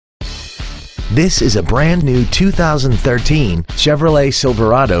This is a brand new 2013 Chevrolet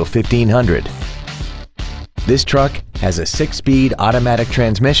Silverado 1500. This truck has a 6-speed automatic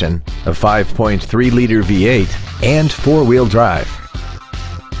transmission, a 5.3-liter V8, and 4-wheel drive.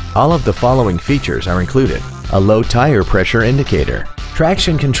 All of the following features are included: a low tire pressure indicator,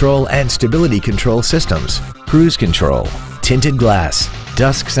 traction control and stability control systems, cruise control, tinted glass,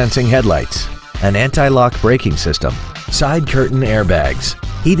 dusk sensing headlights, an anti-lock braking system, side curtain airbags,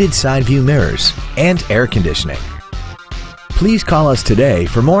 heated side view mirrors, and air conditioning. Please call us today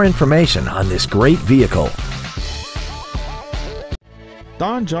for more information on this great vehicle.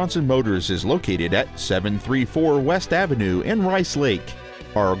 Don Johnson Motors is located at 734 West Avenue in Rice Lake.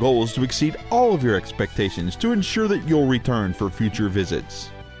 Our goal is to exceed all of your expectations to ensure that you'll return for future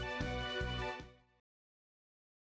visits.